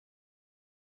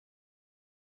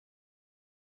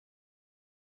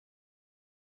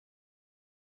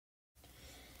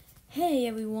Hey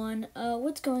everyone,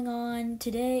 what's going on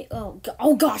today? Oh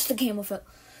gosh, the camera fell.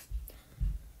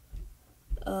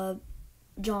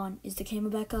 John, is the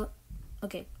camera back up?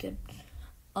 Okay, good.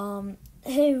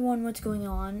 Hey everyone, what's going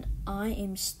on? I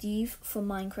am Steve from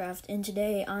Minecraft, and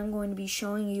today I'm going to be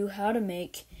showing you how to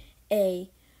make a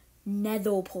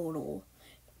nether portal.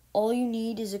 All you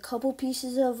need is a couple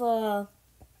pieces of,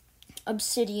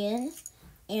 obsidian,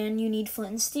 and you need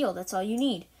flint and steel. That's all you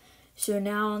need. So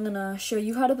now I'm gonna show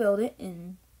you how to build it,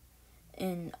 and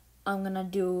I'm gonna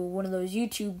do one of those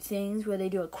YouTube things where they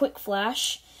do a quick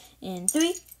flash. In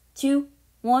 3, 2,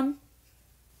 1.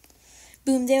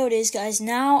 Boom, there it is, guys.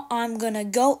 Now I'm gonna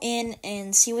go in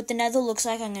and see what the nether looks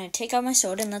like. I'm gonna take out my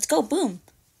sword and let's go. Boom.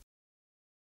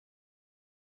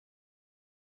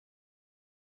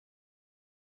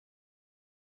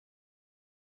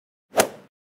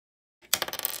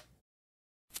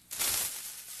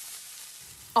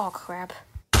 Oh crap.